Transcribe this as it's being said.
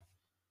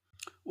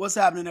What's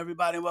happening,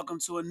 everybody? Welcome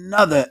to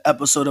another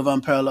episode of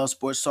Unparalleled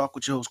Sports Talk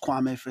with your host,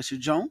 Kwame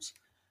Fisher-Jones.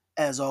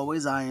 As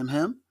always, I am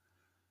him.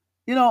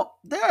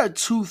 There are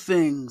two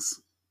things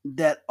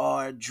that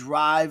are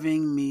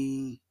driving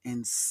me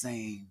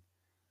insane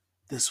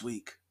this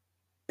week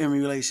in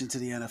relation to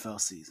the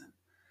NFL season.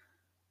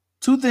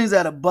 Two things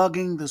that are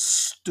bugging the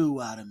stew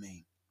out of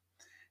me.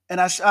 And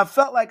I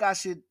felt like I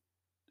should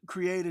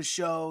create a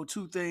show,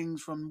 two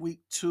things from week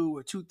 2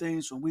 or two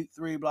things from week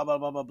 3, blah, blah,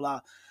 blah, blah,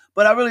 blah.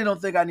 But I really don't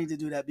think I need to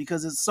do that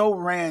because it's so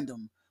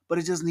random, but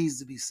it just needs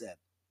to be said.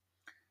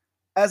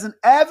 As an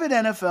avid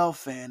NFL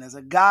fan, as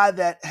a guy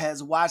that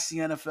has watched the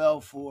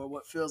NFL for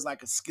what feels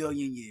like a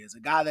skillion years,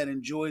 a guy that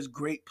enjoys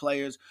great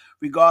players,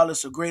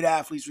 regardless of great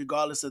athletes,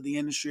 regardless of the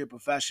industry or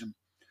profession,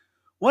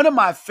 one of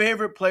my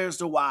favorite players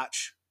to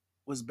watch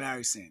was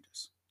Barry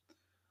Sanders.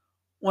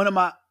 One of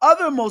my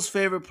other most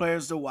favorite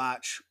players to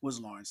watch was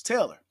Lawrence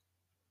Taylor.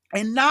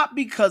 And not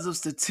because of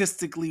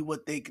statistically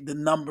the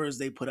numbers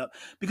they put up,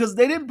 because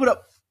they didn't put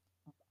up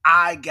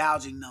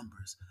eye-gouging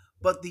numbers,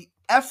 but the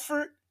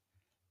effort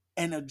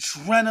and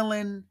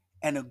adrenaline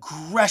and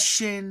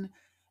aggression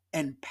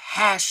and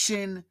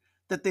passion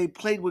that they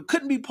played with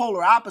couldn't be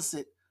polar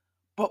opposite,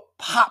 but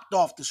popped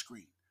off the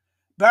screen.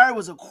 Barry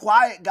was a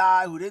quiet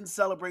guy who didn't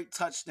celebrate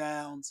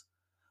touchdowns,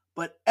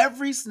 but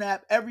every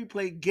snap, every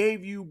play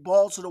gave you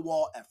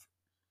ball-to-the-wall effort.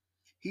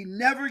 He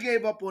never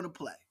gave up on a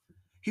play.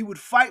 He would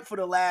fight for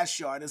the last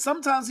yard, and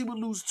sometimes he would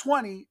lose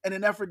 20 in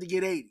an effort to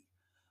get 80.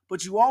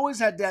 But you always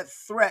had that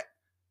threat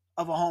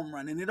of a home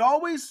run, and it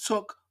always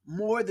took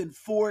more than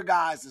 4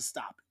 guys to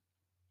stop it.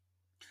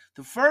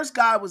 The first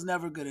guy was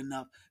never good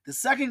enough. The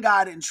second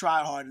guy didn't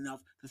try hard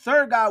enough. The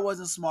third guy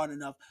wasn't smart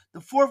enough. The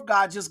fourth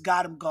guy just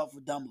got him caught for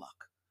dumb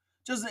luck.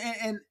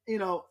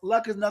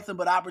 Luck is nothing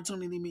but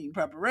opportunity meeting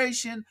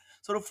preparation.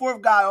 So the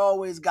fourth guy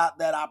always got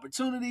that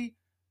opportunity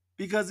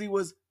because he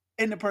was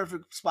in the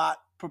perfect spot,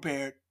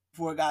 prepared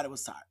for a guy that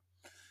was tired.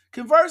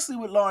 Conversely,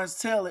 with Lawrence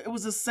Taylor, it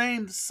was the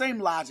same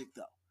logic,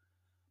 though.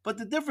 But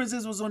the difference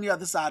was on the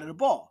other side of the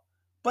ball.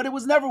 But it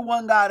was never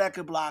one guy that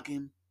could block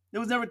him. There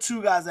was never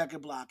 2 guys that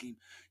could block him.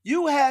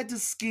 You had to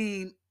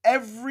scheme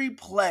every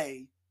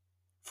play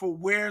for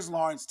where's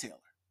Lawrence Taylor.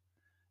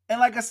 And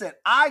like I said,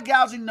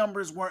 eye-gouging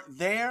numbers weren't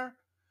there,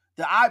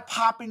 the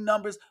eye-popping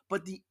numbers,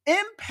 but the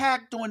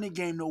impact on the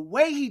game, the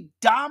way he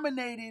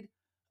dominated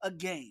a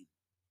game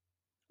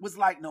was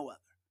like no other.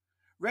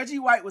 Reggie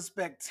White was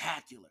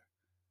spectacular.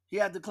 He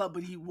had the club,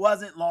 but he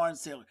wasn't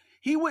Lawrence Taylor.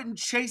 He wouldn't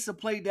chase a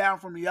play down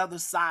from the other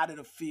side of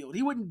the field.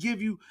 He wouldn't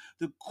give you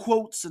the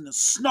quotes and the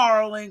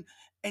snarling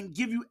and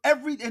give you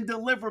and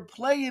deliver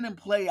play in and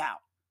play out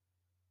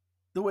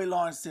the way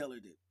Lawrence Taylor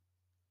did.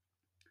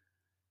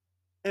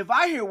 If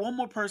I hear one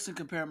more person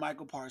compare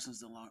Micah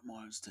Parsons to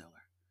Lawrence Taylor,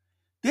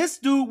 this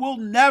dude will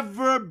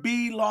never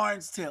be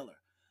Lawrence Taylor.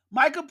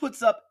 Micah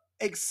puts up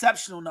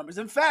exceptional numbers.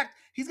 In fact,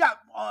 he's got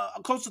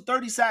close to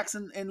 30 sacks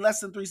in less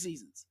than 3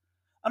 seasons.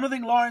 I don't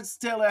think Lawrence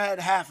Taylor had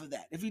half of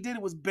that. If he did,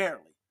 it was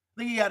barely. I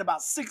think he had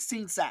about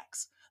 16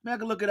 sacks. I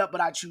can look it up,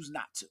 but I choose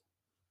not to.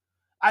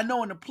 I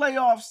know in the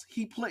playoffs,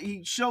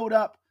 he showed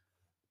up,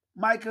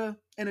 Micah,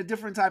 in a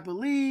different type of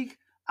league.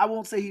 I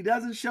won't say he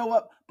doesn't show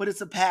up, but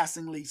it's a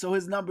passing league, so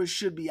his numbers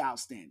should be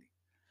outstanding.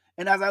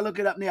 And as I look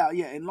it up now,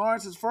 in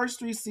Lawrence's first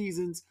 3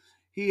 seasons,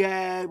 he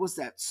had,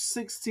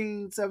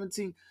 16,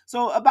 17,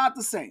 so about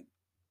the same.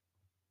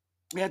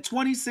 He had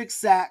 26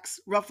 sacks,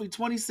 roughly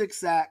 26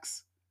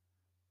 sacks.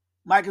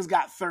 Micah's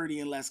got 30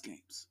 in less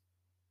games.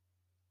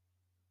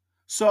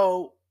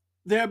 So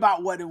they're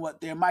about what and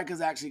what there.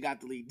 Micah's actually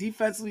got the lead.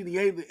 Defensively,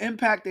 the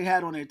impact they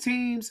had on their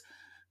teams,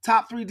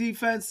 top 3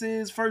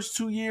 defenses, first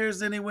 2 years,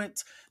 then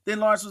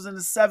Lawrence was in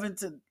the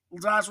 7th, and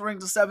Lawrence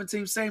ranked the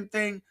 17th, same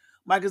thing.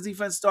 Micah's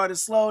defense started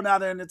slow. Now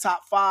they're in the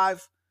top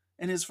 5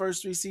 in his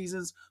first 3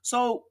 seasons.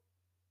 So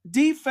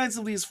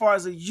defensively, as far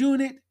as a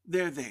unit,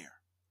 they're there.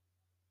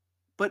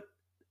 But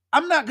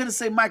I'm not going to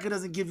say Micah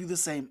doesn't give you the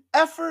same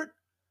effort,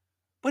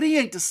 but he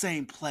ain't the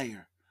same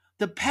player.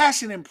 The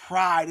passion and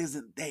pride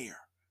isn't there.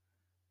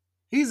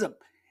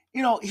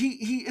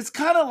 It's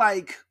kind of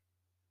like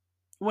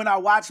when I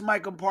watch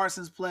Micah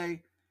Parsons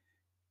play,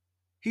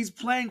 he's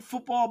playing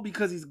football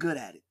because he's good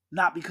at it,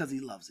 not because he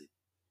loves it.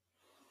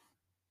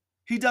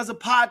 He does a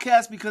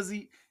podcast because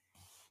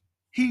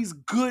he's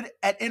good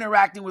at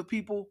interacting with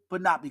people,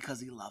 but not because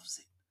he loves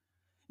it.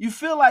 You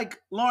feel like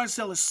Lawrence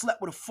Taylor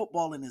slept with a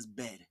football in his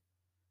bed.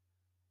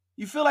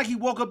 You feel like he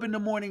woke up in the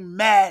morning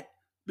mad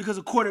because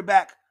a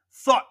quarterback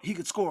thought he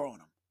could score on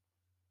him.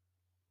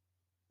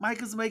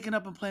 Micah's making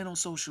up and playing on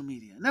social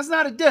media. And that's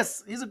not a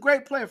diss. He's a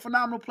great player,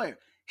 phenomenal player.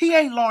 He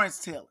ain't Lawrence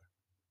Taylor.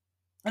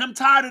 And I'm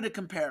tired of the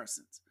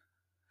comparisons.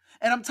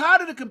 And I'm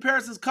tired of the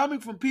comparisons coming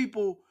from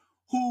people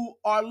who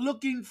are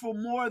looking for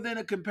more than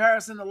a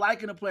comparison to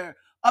liking a player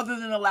other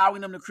than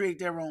allowing them to create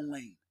their own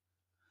lane.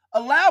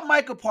 Allow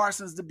Micah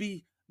Parsons to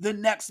be the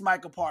next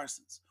Micah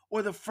Parsons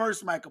or the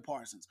first Micah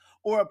Parsons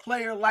or a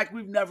player like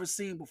we've never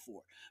seen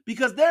before.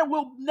 Because there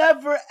will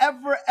never,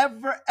 ever,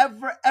 ever,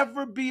 ever,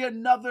 ever be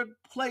another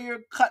player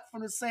cut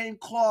from the same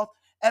cloth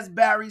as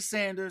Barry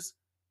Sanders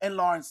and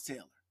Lawrence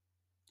Taylor.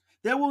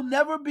 There will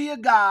never be a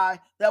guy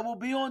that will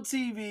be on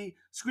TV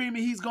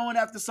screaming he's going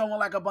after someone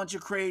like a bunch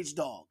of caged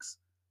dogs.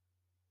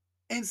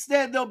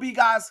 Instead, there'll be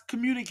guys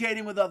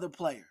communicating with other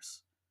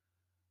players,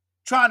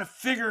 trying to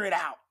figure it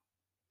out,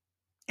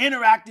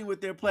 interacting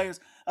with their players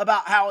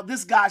about how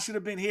this guy should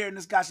have been here and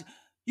this guy should.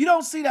 You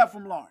don't see that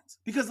from Lawrence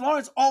because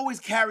Lawrence always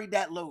carried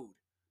that load.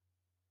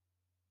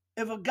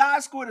 If a guy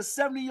scored a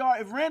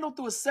 70-yard, if Randall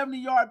threw a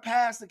 70-yard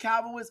pass to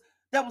Calvin Woods,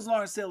 that was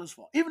Lawrence Taylor's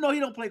fault. Even though he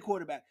don't play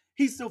quarterback,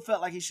 he still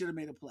felt like he should have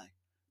made a play.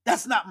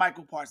 That's not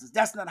Micah Parsons.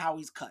 That's not how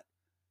he's cut.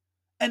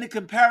 And the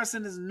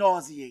comparison is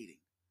nauseating.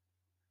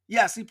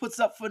 Yes, he puts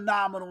up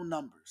phenomenal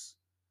numbers.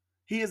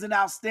 He is an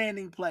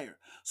outstanding player.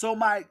 So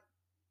my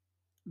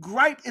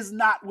gripe is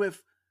not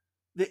with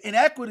the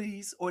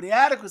inequities or the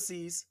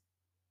adequacies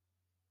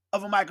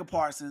of a Micah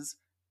Parsons.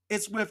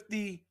 It's with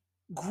the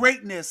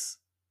greatness,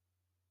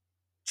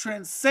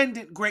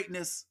 transcendent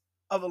greatness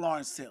of a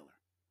Lawrence Taylor.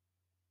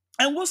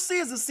 And we'll see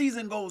as the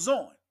season goes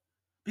on,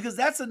 because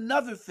that's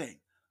another thing.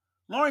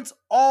 Lawrence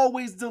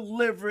always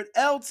delivered.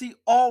 LT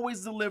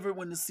always delivered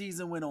when the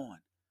season went on.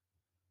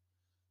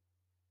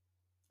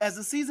 As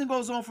the season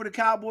goes on for the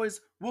Cowboys,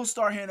 we'll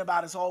start hearing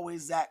about it's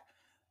always Zach.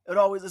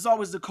 It's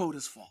always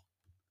Dakota's fault.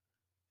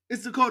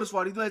 It's Dakota's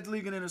fault. He led the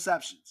league in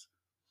interceptions.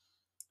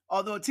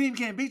 Although a team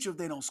can't beat you if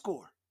they don't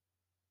score.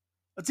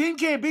 A team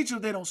can't beat you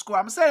if they don't score.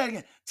 I'm going to say that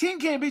again. Team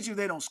can't beat you if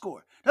they don't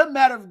score. Doesn't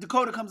matter if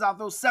Dakota comes out and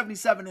throws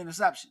 77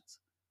 interceptions.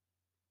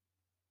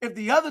 If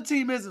the other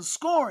team isn't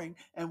scoring,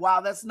 and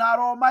while that's not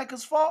all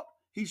Micah's fault,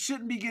 he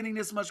shouldn't be getting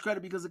this much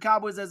credit because the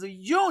Cowboys as a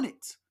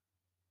unit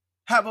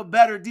have a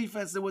better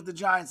defense than what the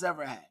Giants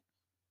ever had.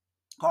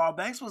 Carl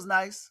Banks was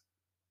nice.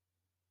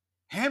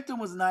 Hampton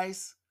was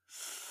nice.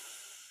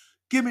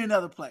 Give me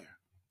another player.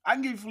 I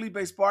can give you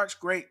Felipe Sparks.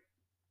 Great.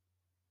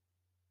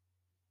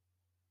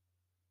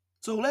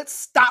 So let's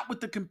stop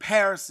with the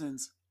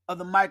comparisons of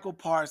the Micah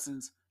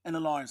Parsons and the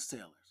Lawrence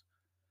Taylors.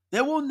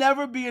 There will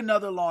never be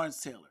another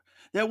Lawrence Taylor.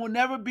 There will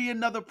never be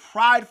another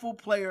prideful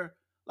player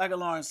like a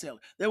Lawrence Taylor.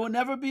 There will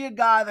never be a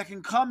guy that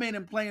can come in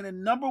and play in the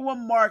number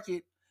one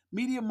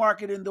media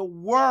market in the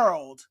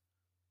world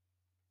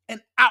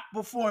and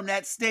outperform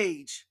that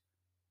stage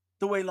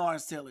the way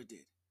Lawrence Taylor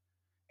did.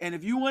 And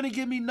if you want to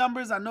give me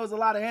numbers, I know there's a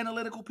lot of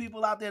analytical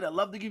people out there that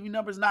love to give you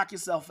numbers, knock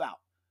yourself out.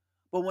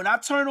 But when I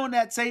turn on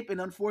that tape, and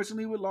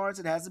unfortunately with Lawrence,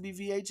 it has to be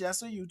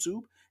VHS or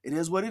YouTube. It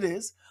is what it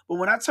is. But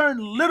when I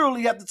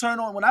literally turn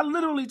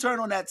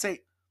on that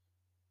tape,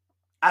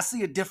 I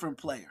see a different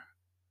player.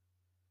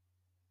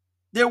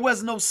 There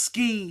was no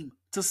scheme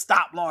to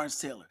stop Lawrence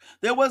Taylor.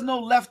 There was no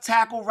left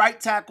tackle,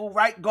 right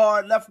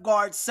guard, left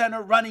guard,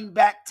 center, running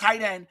back,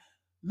 tight end,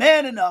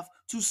 man enough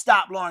to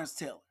stop Lawrence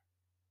Taylor.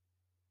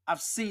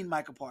 I've seen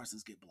Micah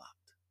Parsons get blocked.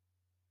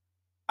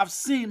 I've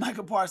seen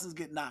Micah Parsons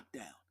get knocked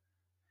down.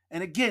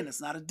 And again,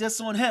 it's not a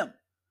diss on him,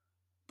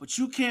 but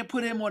you can't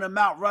put him on a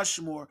Mount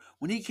Rushmore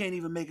when he can't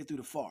even make it through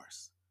the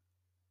forest.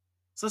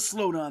 So let's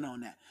slow down on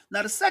that.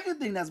 Now, the second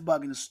thing that's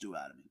bugging the stew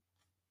out of me,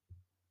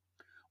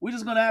 we're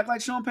just going to act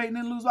like Sean Payton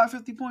didn't lose by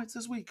 50 points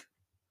this week.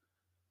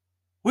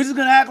 We're just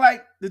going to act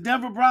like the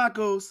Denver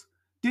Broncos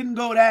didn't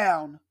go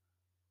down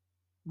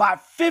by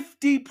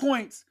 50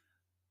 points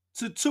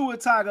to Tua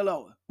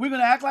Tagovailoa. We're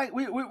going to act like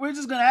we're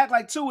just going to act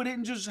like Tua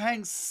didn't just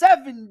hang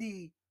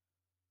 70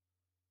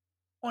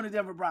 on the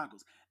Denver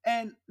Broncos.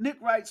 And Nick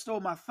Wright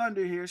stole my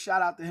thunder here.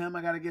 Shout out to him.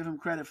 I got to give him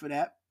credit for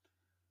that.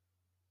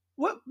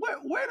 What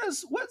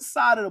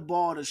side of the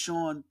ball does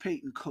Sean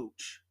Payton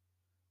coach?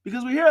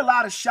 Because we hear a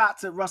lot of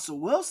shots at Russell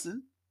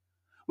Wilson.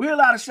 We hear a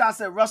lot of shots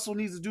that Russell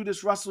needs to do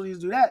this, Russell needs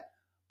to do that.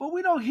 But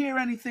we don't hear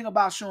anything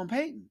about Sean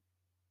Payton.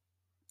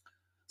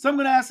 So I'm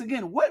going to ask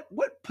again, what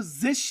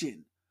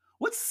position,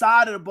 what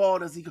side of the ball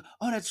does he go?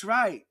 Oh, that's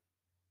right.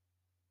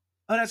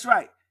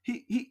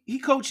 He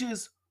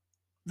coaches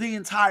the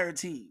entire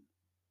team.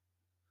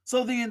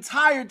 So the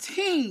entire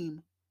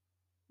team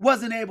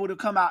wasn't able to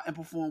come out and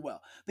perform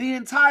well. The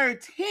entire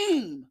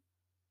team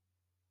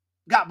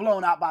got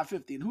blown out by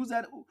 50. And who's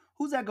that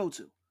go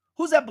to?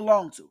 Who's that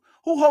belong to?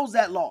 Who holds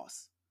that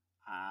loss?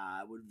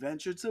 I would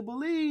venture to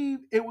believe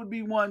it would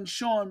be one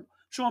Sean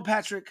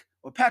Patrick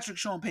or Patrick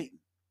Sean Payton.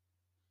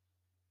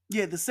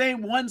 Yeah, the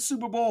same one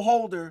Super Bowl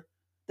holder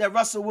that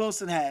Russell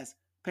Wilson has,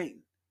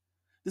 Payton.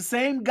 The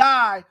same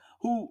guy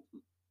who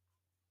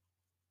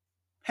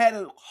had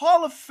a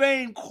Hall of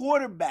Fame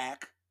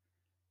quarterback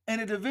in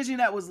a division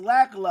that was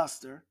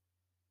lackluster,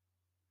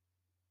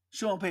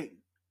 Sean Payton.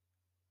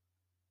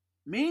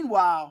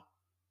 Meanwhile,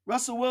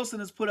 Russell Wilson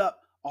has put up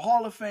a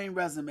Hall of Fame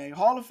resume,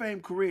 Hall of Fame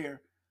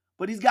career,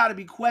 but he's got to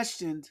be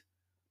questioned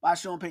by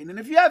Sean Payton. And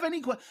if you have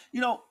any questions,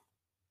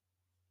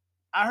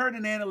 I heard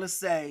an analyst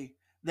say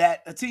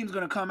that a team's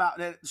going to come out,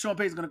 that Sean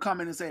Payton's going to come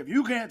in and say, if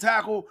you can't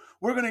tackle,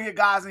 we're going to get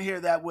guys in here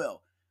that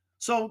will.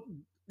 So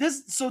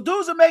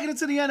dudes are making it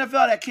to the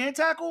NFL that can't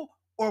tackle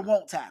or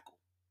won't tackle.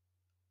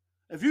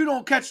 If you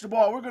don't catch the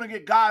ball, we're going to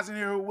get guys in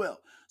here who will.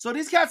 So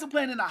these cats are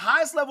playing in the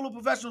highest level of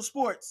professional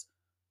sports,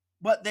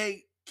 but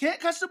they can't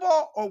catch the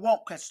ball or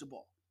won't catch the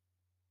ball.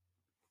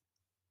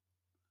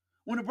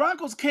 When the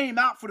Broncos came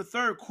out for the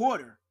third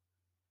quarter,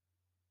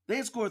 They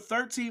had scored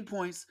 13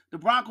 points. The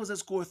Broncos had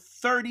scored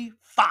 35.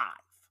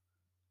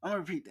 I'm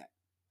going to repeat that.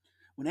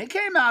 When they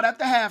came out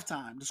after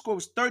halftime, the score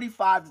was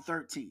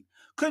 35-13.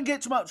 Couldn't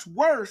get much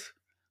worse,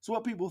 so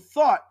what people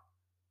thought,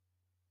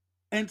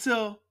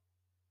 until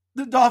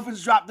the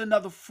Dolphins dropped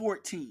another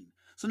 14.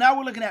 So now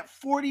we're looking at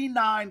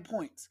 49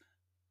 points.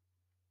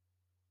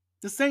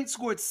 The Saints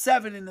scored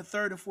 7 in the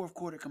third and fourth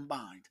quarter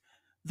combined.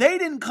 They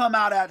didn't come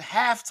out at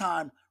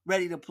halftime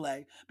ready to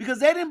play because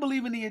they didn't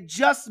believe in the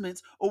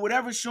adjustments or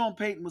whatever Sean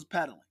Payton was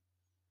peddling.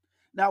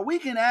 Now, we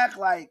can act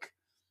like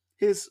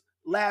his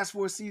last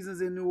 4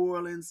 seasons in New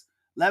Orleans,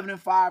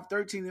 11-5,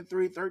 13-3,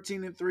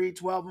 13-3,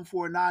 12-4,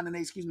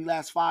 9-8,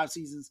 last 5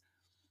 seasons.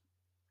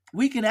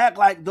 We can act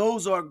like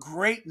those are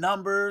great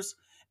numbers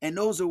and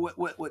those are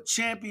what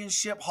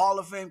championship Hall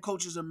of Fame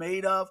coaches are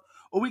made of,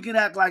 or we can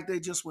act like they're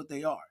just what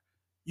they are.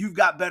 You've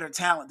got better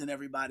talent than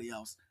everybody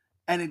else,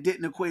 and it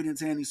didn't equate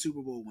into any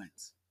Super Bowl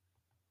wins.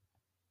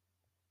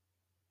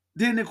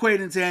 Didn't equate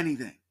into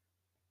anything.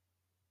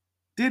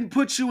 Didn't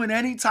put you in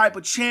any type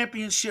of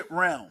championship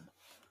realm.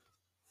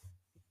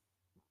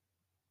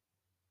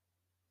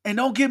 And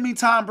don't give me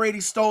Tom Brady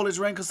stole his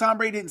ring, because Tom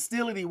Brady didn't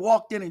steal it. He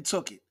walked in and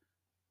took it.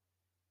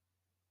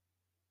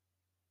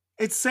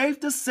 It's safe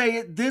to say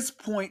at this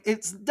point,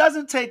 it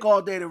doesn't take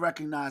all day to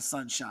recognize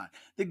sunshine.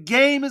 The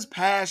game is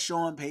past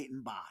Sean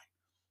Payton by.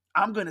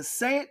 I'm going to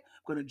say it.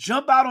 I'm going to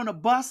jump out on a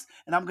bus,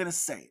 and I'm going to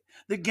say it.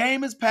 The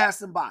game is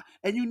passing by.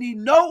 And you need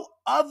no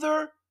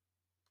other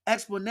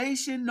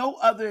explanation, no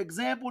other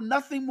example,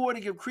 nothing more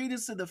to give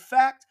credence to the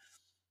fact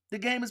the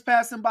game is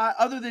passing by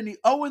other than the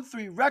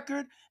 0-3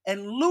 record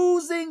and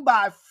losing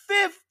by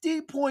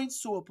 50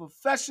 points to a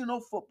professional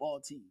football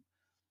team.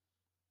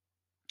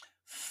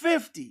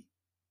 50.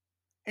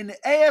 In the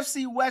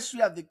AFC West,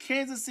 you have the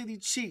Kansas City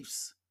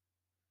Chiefs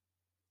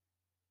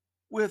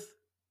with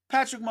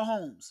Patrick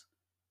Mahomes.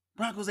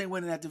 Broncos ain't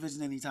winning that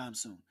division anytime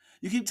soon.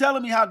 You keep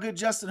telling me how good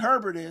Justin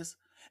Herbert is.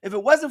 If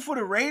it wasn't for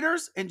the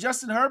Raiders and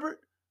Justin Herbert,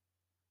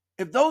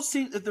 if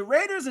the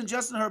Raiders and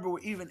Justin Herbert were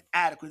even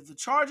adequate, if the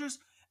Chargers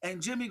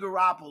and Jimmy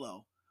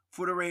Garoppolo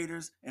for the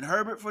Raiders and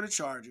Herbert for the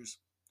Chargers,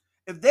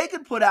 if they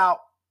could put out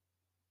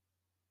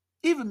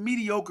even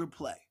mediocre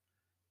play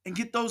and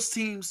get those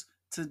teams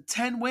to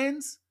 10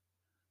 wins,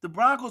 the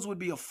Broncos would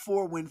be a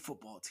 4-win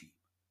football team.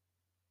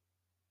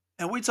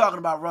 And we're talking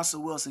about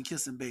Russell Wilson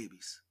kissing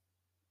babies.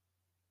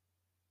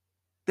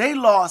 They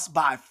lost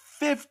by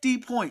 50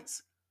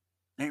 points.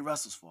 It ain't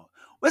Russell's fault.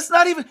 It's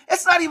not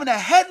even a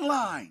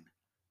headline.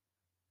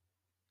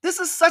 This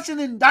is such an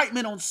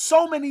indictment on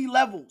so many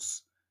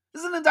levels.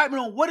 This is an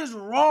indictment on what is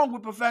wrong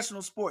with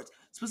professional sports,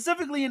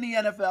 specifically in the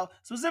NFL,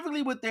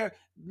 specifically with their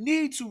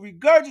need to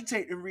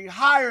regurgitate and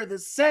rehire the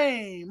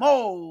same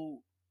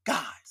old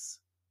guys.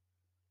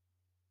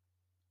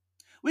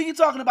 We keep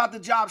talking about the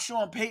job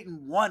Sean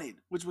Payton wanted,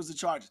 which was the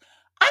Chargers.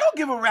 I don't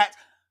give a rat.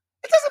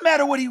 It doesn't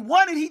matter what he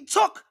wanted. He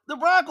took the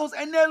Broncos,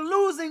 and they're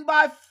losing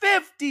by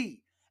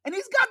 50. And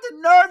he's got the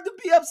nerve to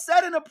be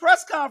upset in a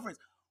press conference.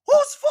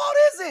 Whose fault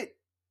is it?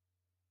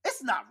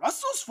 It's not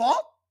Russell's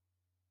fault.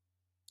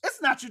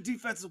 It's not your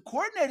defensive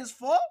coordinator's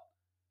fault.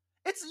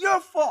 It's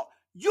your fault.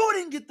 You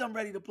didn't get them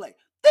ready to play.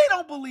 They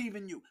don't believe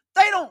in you.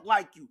 They don't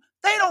like you.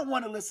 They don't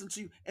want to listen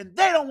to you, and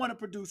they don't want to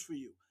produce for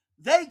you.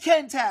 They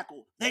can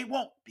tackle. They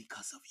won't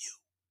because of you.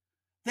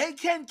 They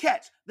can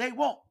catch. They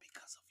won't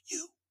because of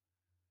you.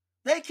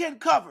 They can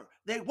cover.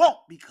 They won't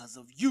because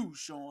of you,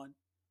 Sean.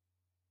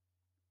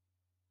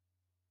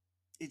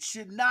 It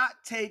should not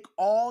take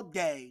all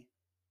day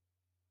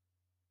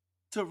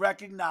to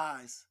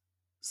recognize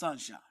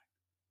sunshine.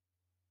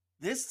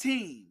 This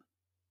team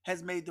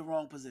has made the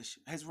wrong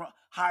position, has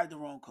hired the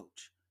wrong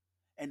coach.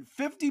 And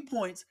 50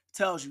 points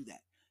tells you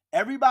that.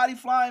 Everybody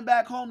flying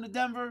back home to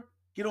Denver,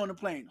 get on the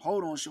plane.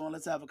 Hold on, Sean,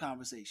 let's have a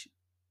conversation.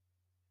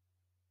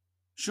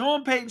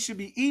 Sean Payton should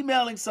be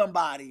emailing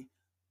somebody,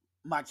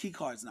 my key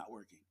card's not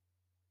working.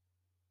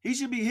 He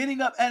should be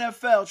hitting up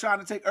NFL trying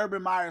to take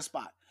Urban Meyer's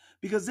spot,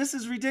 because this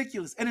is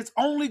ridiculous, and it's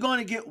only going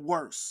to get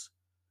worse.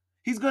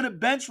 He's going to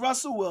bench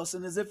Russell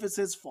Wilson as if it's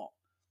his fault.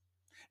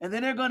 And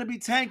then they're going to be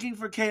tanking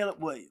for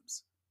Caleb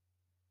Williams.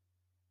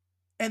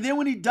 And then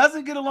when he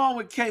doesn't get along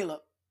with Caleb,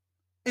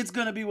 it's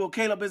going to be, well,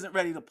 Caleb isn't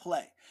ready to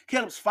play.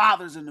 Caleb's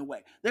father's in the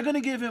way. They're going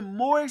to give him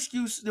more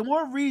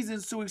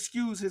reasons to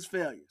excuse his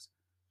failures.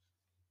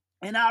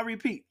 And I'll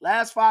repeat,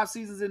 last 5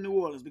 seasons in New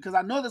Orleans, because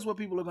I know that's what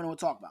people are going to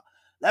talk about.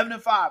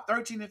 11-5,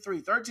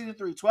 13-3, 13-3,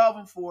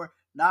 12-4,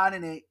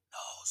 9-8. No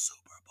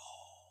Super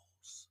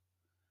Bowls.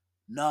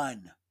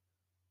 None.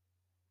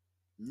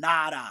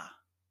 Nada.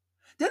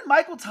 Didn't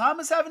Michael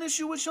Thomas have an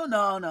issue with Sean?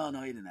 No,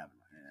 he didn't have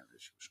an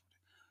issue with Sean.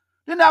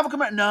 Didn't have a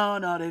comment? No,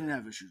 they didn't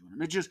have issues with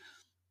him.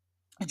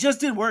 It just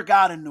didn't work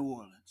out in New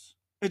Orleans.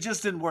 It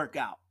just didn't work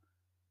out.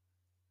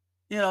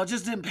 It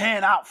just didn't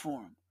pan out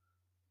for him.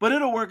 But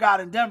it'll work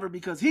out in Denver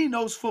because he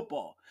knows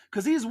football.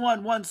 Because he's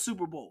won 1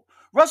 Super Bowl.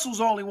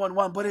 Russell's only won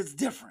 1, but it's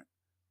different.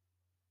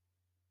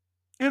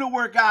 It'll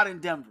work out in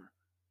Denver.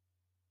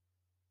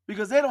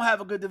 Because they don't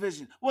have a good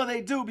division. Well,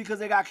 they do because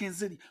they got Kansas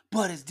City.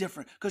 But it's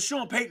different. Because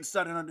Sean Payton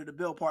started under the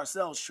Bill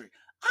Parcells tree.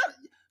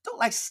 Dude,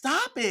 like,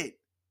 stop it.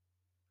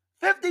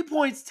 50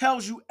 points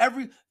tells you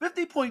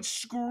 50 points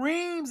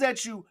screams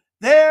at you,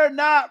 they're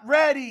not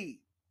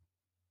ready.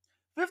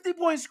 50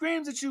 points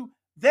screams at you,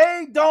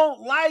 they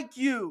don't like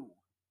you.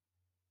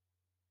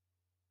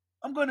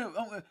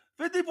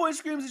 50 points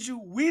screams at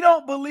you, we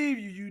don't believe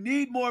you. You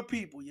need more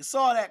people. You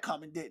saw that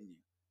coming, didn't you?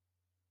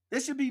 There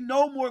should be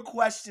no more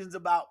questions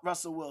about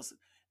Russell Wilson.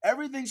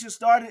 Everything should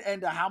start and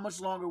end to how much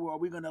longer are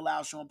we going to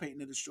allow Sean Payton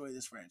to destroy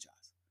this franchise?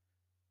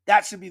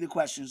 That should be the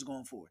questions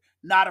going forward,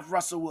 not if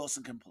Russell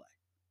Wilson can play.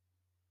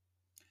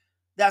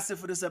 That's it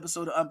for this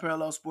episode of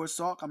Unparalleled Sports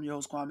Talk. I'm your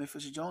host, Kwame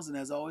Fisher-Jones, and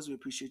as always, we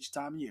appreciate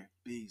your time here.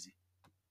 Be easy.